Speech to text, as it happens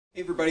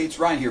Hey everybody, it's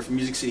Ryan here from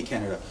Music City,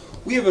 Canada.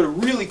 We have a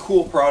really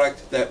cool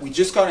product that we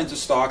just got into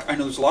stock. I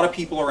know there's a lot of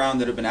people around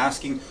that have been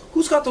asking,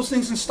 who's got those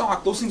things in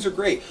stock? Those things are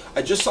great.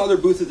 I just saw their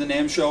booth at the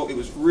NAMM show. It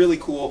was really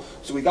cool.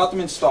 So we got them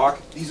in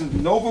stock. These are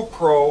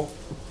Novopro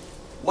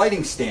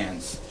lighting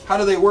stands. How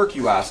do they work,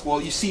 you ask?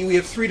 Well, you see we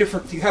have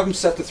you have them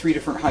set to 3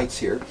 different heights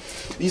here.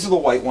 These are the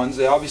white ones.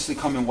 They obviously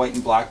come in white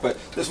and black, but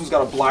this one's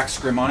got a black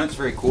scrim on it. It's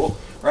very cool,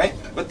 right?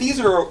 But these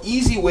are an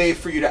easy way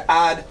for you to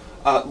add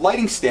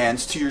lighting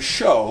stands to your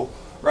show,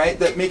 right,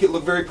 that make it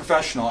look very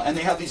professional. And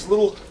they have these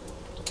little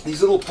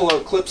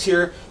pull-out clips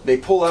here. They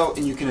pull out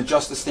and you can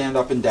adjust the stand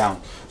up and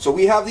down. So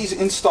we have these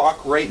in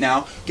stock right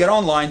now. Get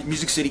online,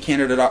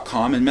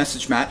 musiccitycanada.com, and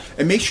message Matt,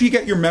 and make sure you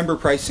get your member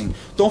pricing.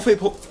 Don't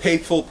pay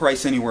full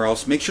price anywhere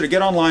else. Make sure to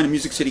get online at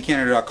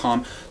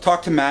musiccitycanada.com,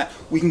 talk to Matt.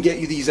 We can get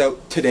you these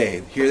out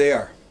today. Here they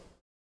are.